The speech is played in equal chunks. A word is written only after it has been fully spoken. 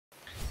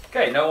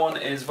Okay, no one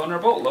is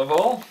vulnerable, love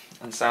all,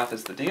 and South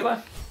is the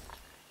dealer.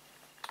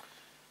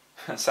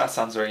 South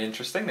sounds very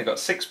interesting. They've got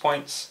 6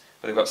 points,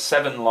 but they've got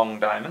 7 long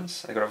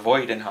diamonds. They've got a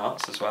void in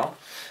hearts as well.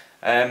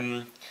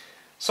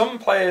 Some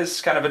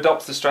players kind of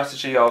adopt the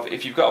strategy of,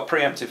 if you've got a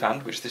preemptive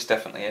hand, which this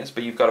definitely is,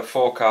 but you've got a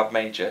 4-card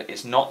major,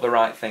 it's not the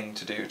right thing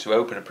to do to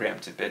open a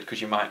preemptive bid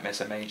because you might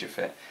miss a major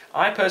fit.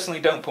 I personally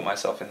don't put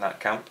myself in that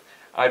camp.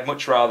 I'd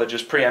much rather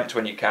just preempt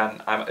when you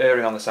can. I'm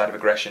erring on the side of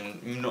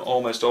aggression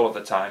almost all of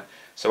the time,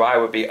 so I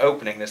would be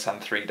opening this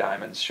hand 3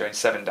 diamonds, showing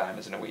 7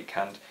 diamonds in a weak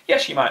hand.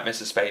 Yes, you might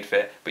miss a spade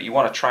fit, but you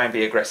want to try and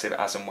be aggressive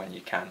as and when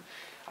you can.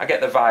 I get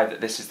the vibe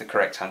that this is the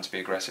correct hand to be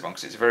aggressive on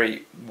because it's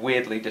very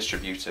weirdly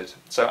distributed.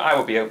 So I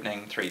will be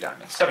opening 3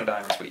 diamonds, 7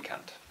 diamonds weak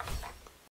hand.